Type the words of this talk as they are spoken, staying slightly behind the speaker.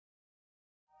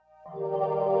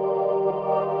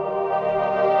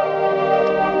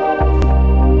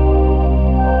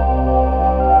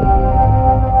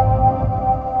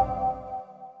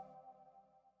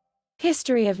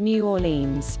History of New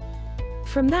Orleans.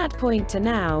 From that point to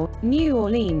now, New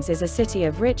Orleans is a city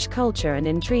of rich culture and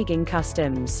intriguing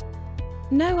customs.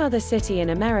 No other city in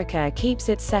America keeps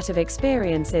its set of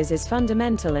experiences as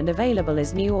fundamental and available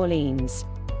as New Orleans.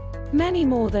 Many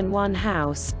more than one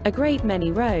house, a great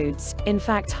many roads, in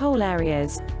fact whole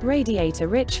areas, radiate a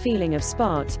rich feeling of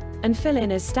spot, and fill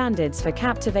in as standards for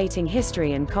captivating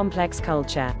history and complex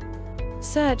culture.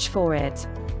 Search for it.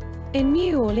 In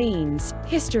New Orleans,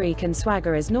 history can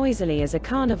swagger as noisily as a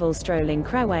carnival strolling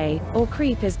creway, or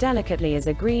creep as delicately as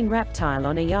a green reptile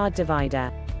on a yard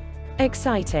divider.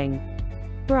 Exciting.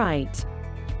 Bright.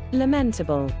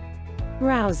 Lamentable.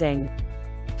 Rousing.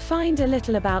 Find a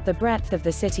little about the breadth of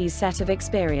the city's set of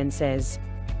experiences.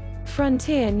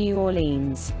 Frontier New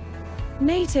Orleans.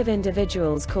 Native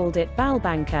individuals called it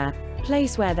Balbanca,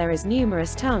 place where there is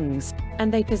numerous tongues,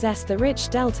 and they possess the rich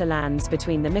delta lands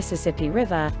between the Mississippi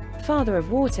River, Father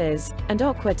of Waters, and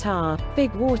Aqua Tar,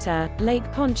 Big Water, Lake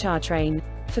Pontchartrain,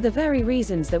 for the very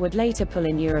reasons that would later pull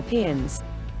in Europeans.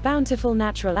 Bountiful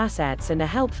natural assets and a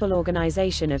helpful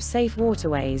organization of safe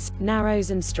waterways, narrows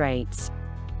and straits.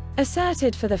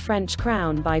 Asserted for the French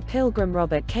crown by Pilgrim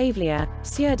Robert Cavelier,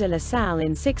 Sieur de La Salle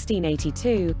in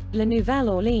 1682, La Nouvelle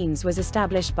Orleans was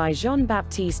established by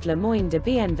Jean-Baptiste Le Moyne de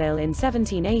Bienville in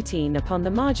 1718 upon the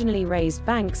marginally raised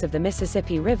banks of the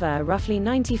Mississippi River roughly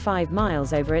 95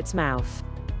 miles over its mouth.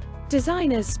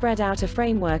 Designers spread out a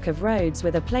framework of roads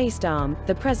with a placed arm,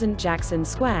 the present Jackson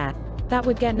Square, that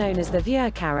would get known as the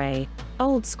Vieux Carré,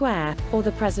 Old Square, or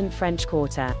the present French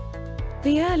Quarter.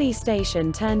 The early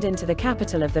station turned into the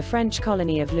capital of the French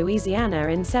colony of Louisiana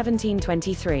in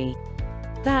 1723.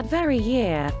 That very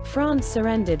year, France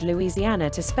surrendered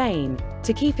Louisiana to Spain,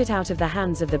 to keep it out of the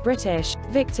hands of the British,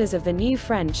 victors of the new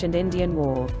French and Indian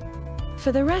War.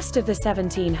 For the rest of the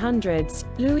 1700s,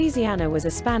 Louisiana was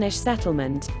a Spanish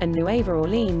settlement, and Nueva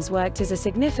Orleans worked as a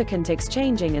significant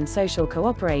exchanging and social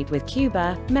cooperate with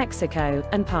Cuba, Mexico,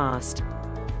 and past.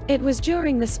 It was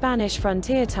during the Spanish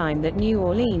frontier time that New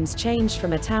Orleans changed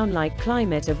from a town-like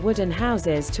climate of wooden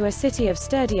houses to a city of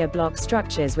sturdier block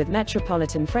structures with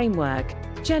metropolitan framework,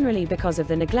 generally because of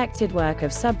the neglected work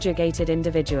of subjugated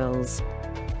individuals.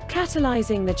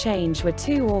 Catalyzing the change were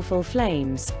two awful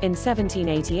flames, in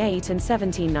 1788 and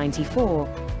 1794,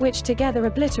 which together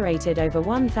obliterated over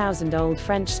 1,000 old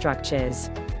French structures.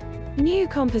 New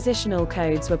compositional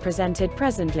codes were presented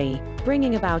presently,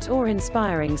 bringing about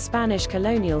awe-inspiring Spanish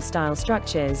colonial-style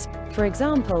structures, for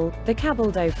example, the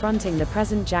Cabildo fronting the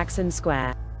present Jackson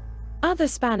Square. Other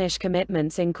Spanish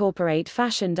commitments incorporate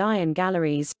fashioned iron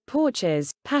galleries, porches,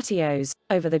 patios,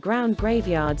 over-the-ground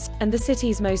graveyards, and the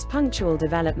city's most punctual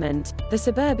development, the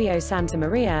Suburbio Santa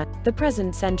Maria, the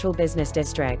present central business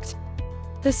district.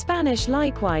 The Spanish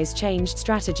likewise changed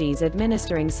strategies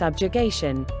administering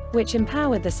subjugation, which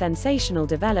empowered the sensational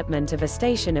development of a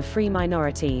station of free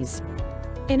minorities.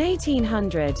 In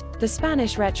 1800, the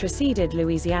Spanish retroceded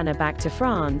Louisiana back to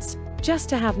France, just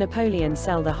to have Napoleon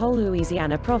sell the whole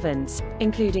Louisiana province,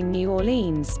 including New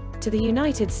Orleans, to the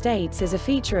United States as a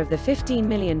feature of the $15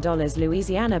 million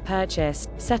Louisiana Purchase,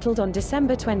 settled on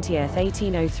December 20,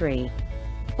 1803.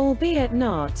 Albeit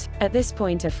not, at this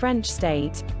point a French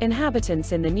state,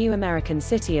 inhabitants in the new American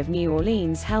city of New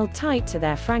Orleans held tight to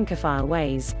their Francophile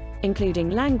ways, including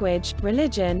language,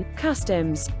 religion,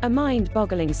 customs, a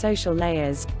mind-boggling social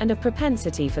layers, and a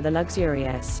propensity for the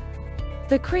luxurious.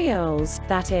 The Creoles,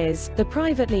 that is, the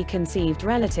privately conceived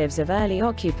relatives of early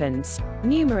occupants,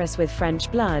 numerous with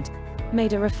French blood,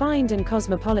 made a refined and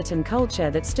cosmopolitan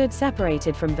culture that stood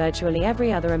separated from virtually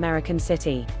every other American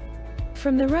city.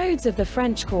 From the roads of the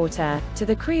French Quarter, to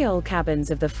the Creole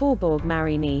cabins of the Faubourg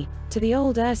Marigny, to the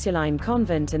old Ursuline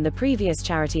convent and the previous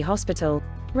charity hospital,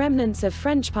 remnants of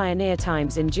French pioneer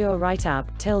times endure right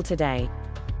up till today.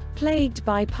 Plagued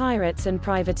by pirates and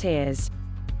privateers.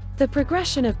 The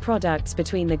progression of products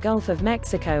between the Gulf of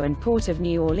Mexico and Port of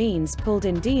New Orleans pulled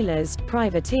in dealers,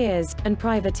 privateers,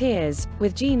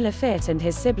 with Jean Lafitte and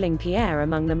his sibling Pierre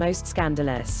among the most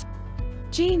scandalous.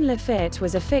 Jean Lafitte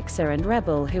was a fixer and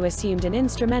rebel who assumed an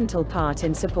instrumental part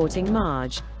in supporting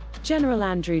Marge, General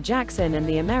Andrew Jackson and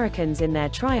the Americans in their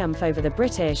triumph over the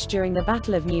British during the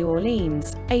Battle of New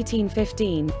Orleans,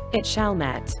 1815, at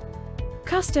Chalmette.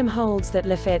 Custom holds that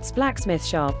Lafitte's blacksmith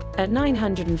shop, at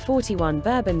 941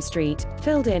 Bourbon Street,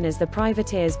 filled in as the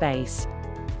privateer's base.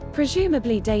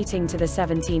 Presumably dating to the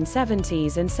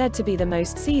 1770s and said to be the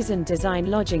most seasoned design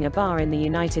lodging a bar in the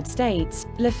United States,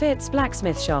 Lafitte's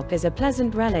blacksmith shop is a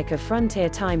pleasant relic of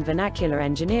frontier-time vernacular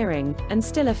engineering, and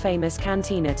still a famous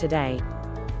cantina today.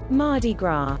 Mardi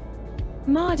Gras.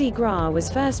 Mardi Gras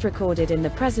was first recorded in the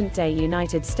present-day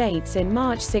United States in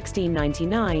March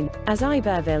 1699, as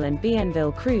Iberville and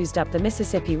Bienville cruised up the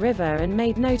Mississippi River and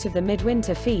made note of the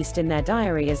midwinter feast in their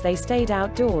diary as they stayed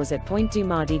outdoors at Point du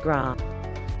Mardi Gras.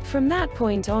 From that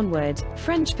point onward,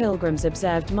 French pilgrims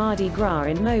observed Mardi Gras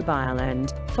in Mobile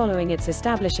and, following its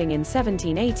establishing in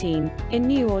 1718, in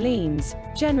New Orleans,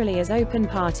 generally as open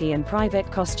party and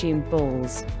private costumed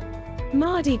balls.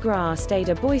 Mardi Gras stayed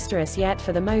a boisterous yet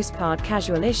for the most part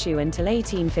casual issue until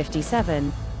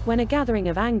 1857, when a gathering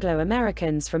of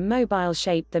Anglo-Americans from Mobile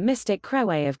shaped the mystic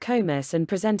Crewe of Comus and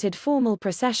presented formal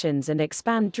processions and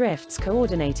expand drifts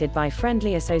coordinated by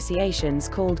friendly associations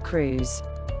called crews.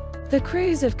 The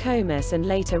crews of Comus and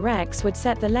later Rex would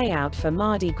set the layout for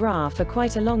Mardi Gras for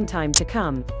quite a long time to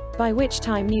come, by which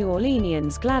time New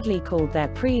Orleanians gladly called their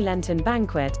pre-Lenten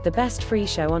banquet the best free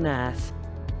show on earth.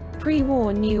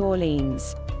 Pre-war New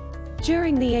Orleans.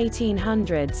 During the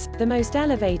 1800s, the most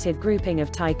elevated grouping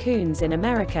of tycoons in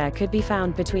America could be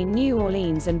found between New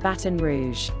Orleans and Baton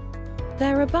Rouge.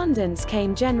 Their abundance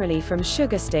came generally from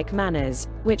sugar stick manors,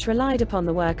 which relied upon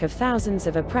the work of thousands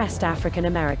of oppressed African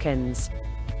Americans.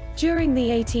 During the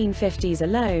 1850s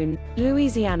alone,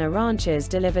 Louisiana ranchers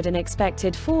delivered an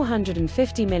expected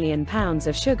 450 million pounds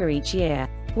of sugar each year,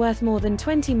 worth more than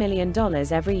 $20 million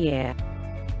every year.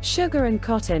 Sugar and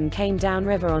cotton came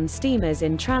downriver on steamers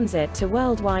in transit to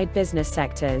worldwide business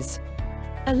sectors.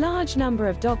 A large number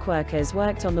of dockworkers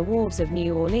worked on the wharves of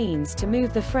New Orleans to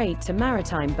move the freight to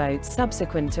maritime boats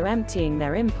subsequent to emptying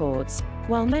their imports,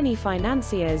 while many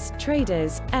financiers,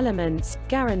 traders, elements,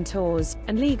 guarantors,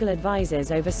 and legal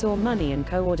advisors oversaw money and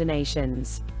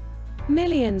coordinations.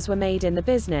 Millions were made in the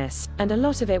business, and a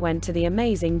lot of it went to the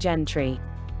amazing gentry.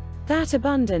 That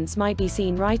abundance might be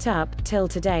seen right up till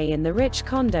today in the rich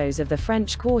condos of the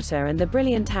French Quarter and the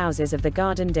brilliant houses of the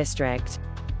Garden District.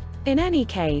 In any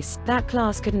case, that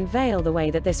class couldn't veil the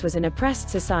way that this was an oppressed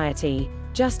society,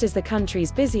 just as the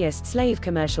country's busiest slave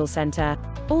commercial center,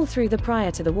 all through the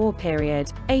prior to the war period,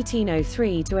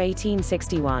 1803 to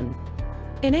 1861.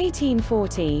 In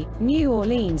 1840, New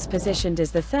Orleans positioned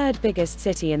as the third biggest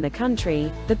city in the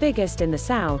country, the biggest in the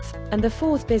South, and the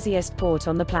fourth busiest port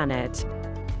on the planet.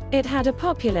 It had a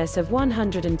populace of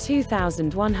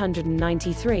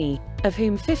 102,193, of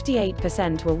whom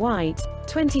 58% were white,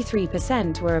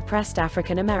 23% were oppressed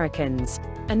African Americans,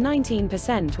 and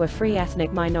 19% were free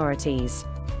ethnic minorities.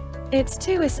 Its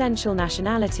two essential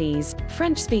nationalities,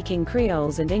 French-speaking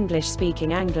Creoles and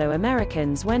English-speaking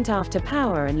Anglo-Americans, went after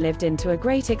power and lived in to a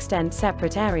great extent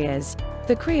separate areas,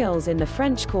 the Creoles in the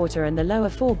French Quarter and the lower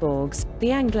faubourgs,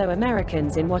 the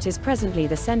Anglo-Americans in what is presently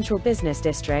the Central Business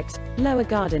District, Lower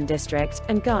Garden District,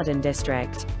 and Garden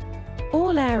District.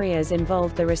 All areas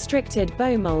involved the restricted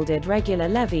bow-molded regular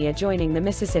levee adjoining the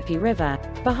Mississippi River,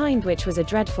 behind which was a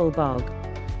dreadful bog.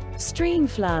 Stream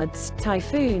floods,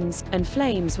 typhoons, and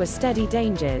flames were steady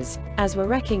dangers, as were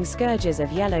wrecking scourges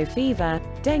of yellow fever,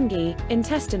 dengue,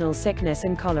 intestinal sickness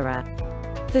and cholera.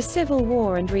 The Civil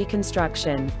War and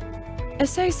Reconstruction.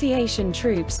 Association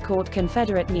troops caught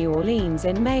Confederate New Orleans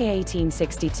in May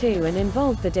 1862 and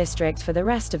involved the district for the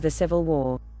rest of the Civil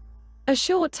War. A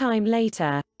short time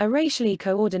later, a racially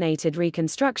coordinated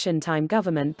Reconstruction time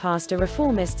government passed a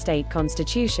reformist state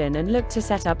constitution and looked to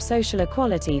set up social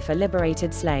equality for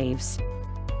liberated slaves.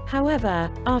 However,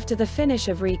 after the finish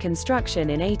of Reconstruction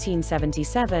in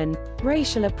 1877,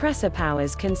 racial oppressor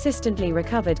powers consistently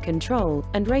recovered control,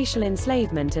 and racial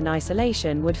enslavement and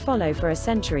isolation would follow for a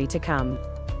century to come.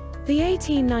 The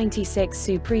 1896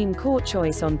 Supreme Court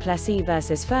choice on Plessy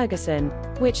versus Ferguson,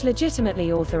 which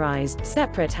legitimately authorized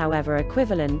separate however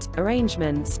equivalent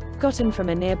arrangements, gotten from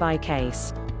a nearby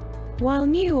case. While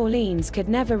New Orleans could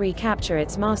never recapture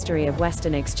its mastery of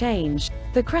Western exchange,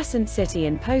 the Crescent City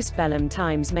in postbellum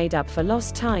times made up for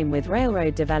lost time with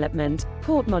railroad development,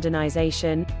 port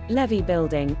modernization, levee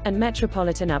building, and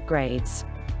metropolitan upgrades.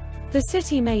 The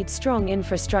city made strong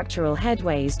infrastructural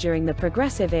headways during the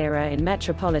Progressive era in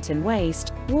metropolitan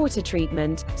waste, water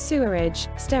treatment, sewerage,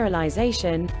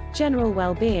 sterilization, general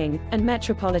well-being, and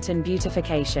metropolitan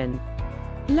beautification.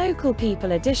 Local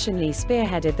people additionally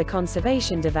spearheaded the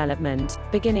conservation development,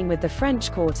 beginning with the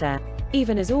French Quarter,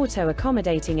 even as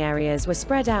auto-accommodating areas were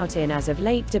spread out in as of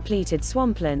late depleted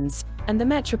swamplands, and the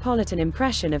metropolitan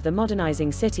impression of the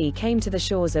modernizing city came to the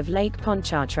shores of Lake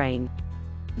Pontchartrain.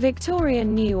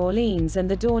 Victorian New Orleans and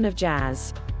the dawn of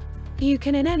jazz. You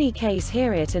can in any case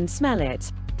hear it and smell it,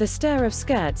 the stir of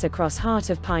skirts across heart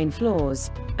of pine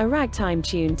floors, a ragtime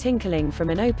tune tinkling from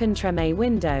an open treme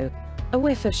window, a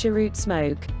whiff of cheroot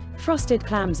smoke, frosted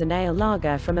clams and ale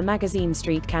lager from a Magazine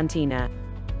Street cantina.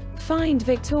 Find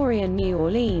Victorian New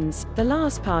Orleans, the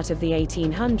last part of the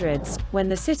 1800s, when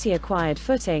the city acquired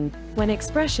footing, when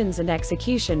expressions and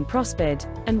execution prospered,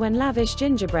 and when lavish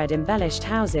gingerbread-embellished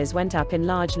houses went up in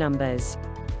large numbers.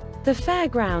 The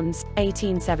Fairgrounds,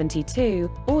 1872,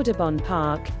 Audubon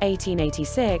Park,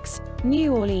 1886,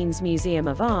 New Orleans Museum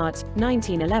of Art,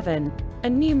 1911,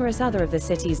 and numerous other of the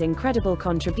city's incredible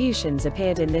contributions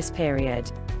appeared in this period.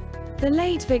 The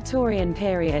late Victorian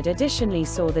period additionally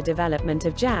saw the development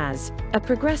of jazz, a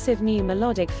progressive new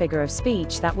melodic figure of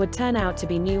speech that would turn out to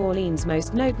be New Orleans'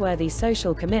 most noteworthy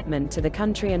social commitment to the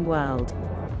country and world.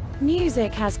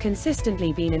 Music has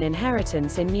consistently been an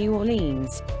inheritance in New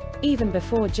Orleans. Even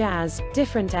before jazz,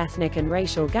 different ethnic and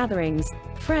racial gatherings,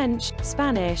 French,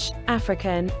 Spanish,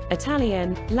 African,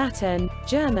 Italian, Latin,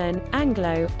 German,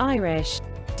 Anglo, Irish,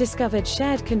 discovered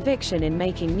shared conviction in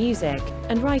making music,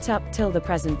 and right up till the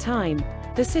present time,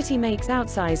 the city makes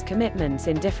outsized commitments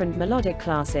in different melodic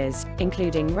classes,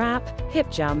 including rap, hip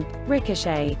jump,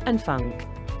 ricochet, and funk.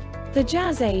 The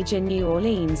Jazz Age in New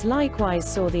Orleans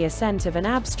likewise saw the ascent of an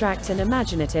abstract and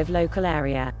imaginative local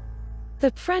area.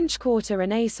 The French Quarter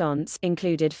Renaissance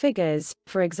included figures,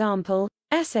 for example,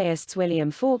 essayists William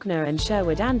Faulkner and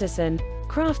Sherwood Anderson,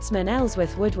 craftsmen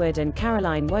Ellsworth Woodward and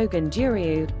Caroline Wogan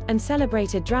Durieux, and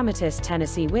celebrated dramatist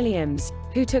Tennessee Williams,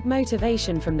 who took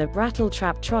motivation from the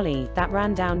rattle-trap trolley that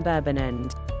ran down Bourbon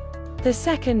End. The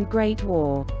Second Great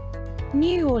War.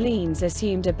 New Orleans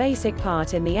assumed a basic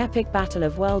part in the epic Battle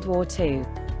of World War II.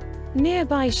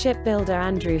 Nearby shipbuilder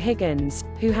Andrew Higgins,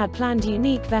 who had planned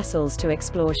unique vessels to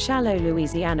explore shallow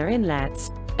Louisiana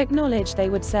inlets, acknowledged they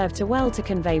would serve well to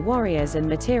convey warriors and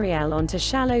materiel onto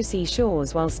shallow sea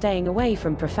shores while staying away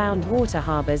from profound water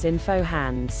harbors in foe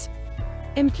hands.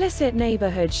 Implicit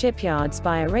neighborhood shipyards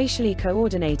by a racially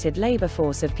coordinated labor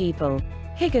force of people,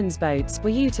 Higgins boats were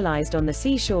utilized on the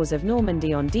seashores of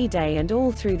Normandy on D-Day and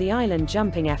all through the island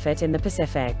jumping effort in the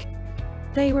Pacific.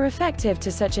 They were effective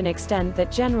to such an extent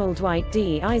that General Dwight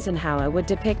D. Eisenhower would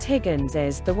depict Higgins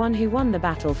as the one who won the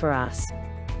battle for us.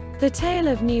 The tale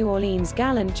of New Orleans'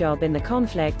 gallant job in the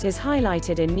conflict is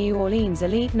highlighted in New Orleans'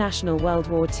 elite National World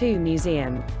War II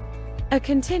Museum. A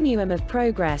continuum of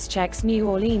progress checks New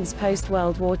Orleans'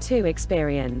 post-World War II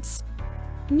experience.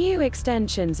 New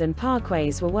extensions and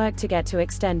parkways were worked to get to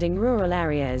extending rural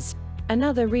areas.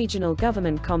 Another regional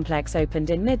government complex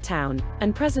opened in Midtown,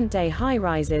 and present-day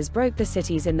high-rises broke the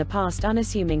city's in the past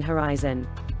unassuming horizon.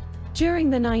 During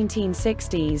the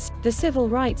 1960s, the civil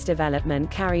rights development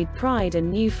carried pride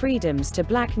and new freedoms to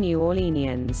Black New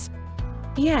Orleanians.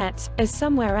 Yet, as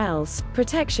somewhere else,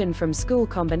 protection from school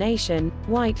combination,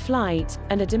 white flight,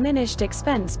 and a diminished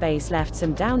expense base left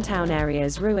some downtown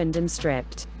areas ruined and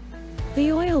stripped.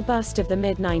 The oil bust of the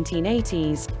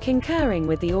mid-1980s, concurring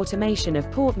with the automation of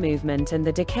port movement and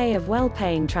the decay of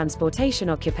well-paying transportation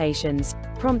occupations,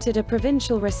 prompted a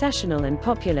provincial recessional and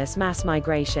populous mass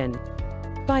migration.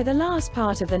 By the last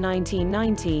part of the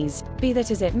 1990s, be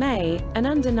that as it may, an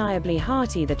undeniably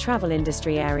hearty the travel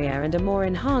industry area and a more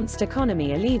enhanced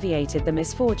economy alleviated the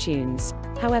misfortunes.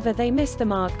 However, they missed the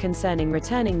mark concerning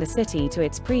returning the city to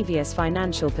its previous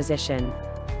financial position.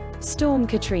 Storm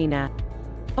Katrina.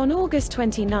 On August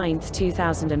 29,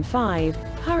 2005,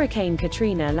 Hurricane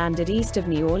Katrina landed east of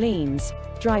New Orleans,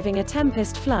 driving a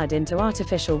tempest flood into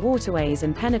artificial waterways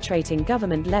and penetrating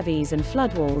government levees and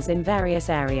floodwalls in various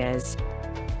areas.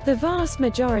 The vast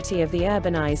majority of the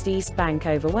urbanized East Bank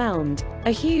overwhelmed,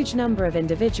 a huge number of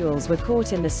individuals were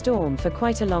caught in the storm for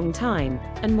quite a long time,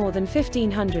 and more than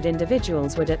 1,500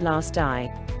 individuals would at last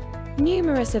die.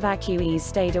 Numerous evacuees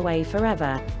stayed away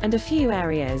forever, and a few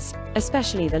areas,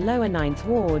 especially the lower Ninth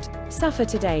Ward, suffer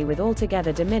today with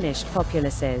altogether diminished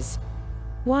populaces.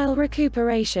 While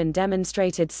recuperation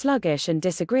demonstrated sluggish and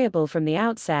disagreeable from the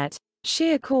outset,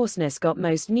 sheer coarseness got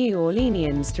most New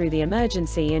Orleanians through the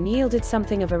emergency and yielded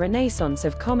something of a renaissance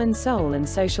of common soul and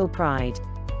social pride.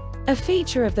 A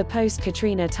feature of the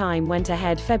post-Katrina time went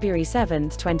ahead February 7,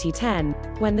 2010,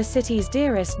 when the city's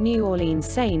dearest New Orleans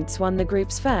Saints won the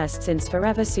group's first since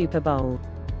forever Super Bowl.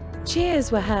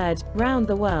 Cheers were heard round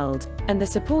the world, and the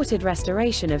supported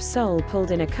restoration of soul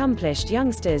pulled in accomplished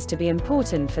youngsters to be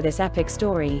important for this epic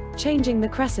story, changing the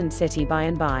Crescent City by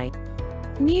and by.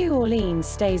 New Orleans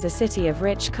stays a city of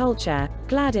rich culture,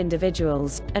 glad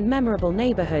individuals, and memorable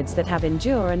neighborhoods that have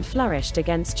endured and flourished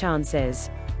against chances.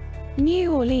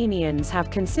 New Orleanians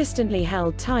have consistently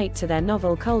held tight to their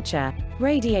novel culture,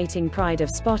 radiating pride of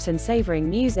spot and savoring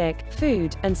music,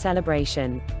 food, and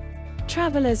celebration.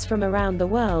 Travelers from around the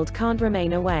world can't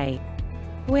remain away.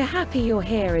 We're happy you're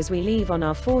here as we leave on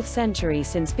our 4th century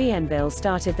since Bienville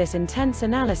started this intense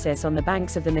analysis on the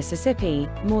banks of the Mississippi,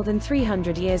 more than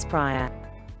 300 years prior.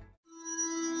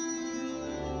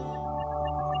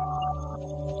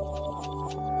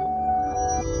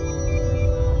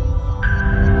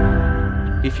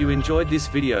 If you enjoyed this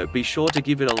video, be sure to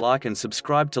give it a like and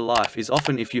subscribe to Life is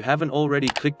Often if you haven't already.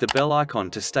 Click the bell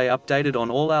icon to stay updated on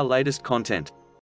all our latest content.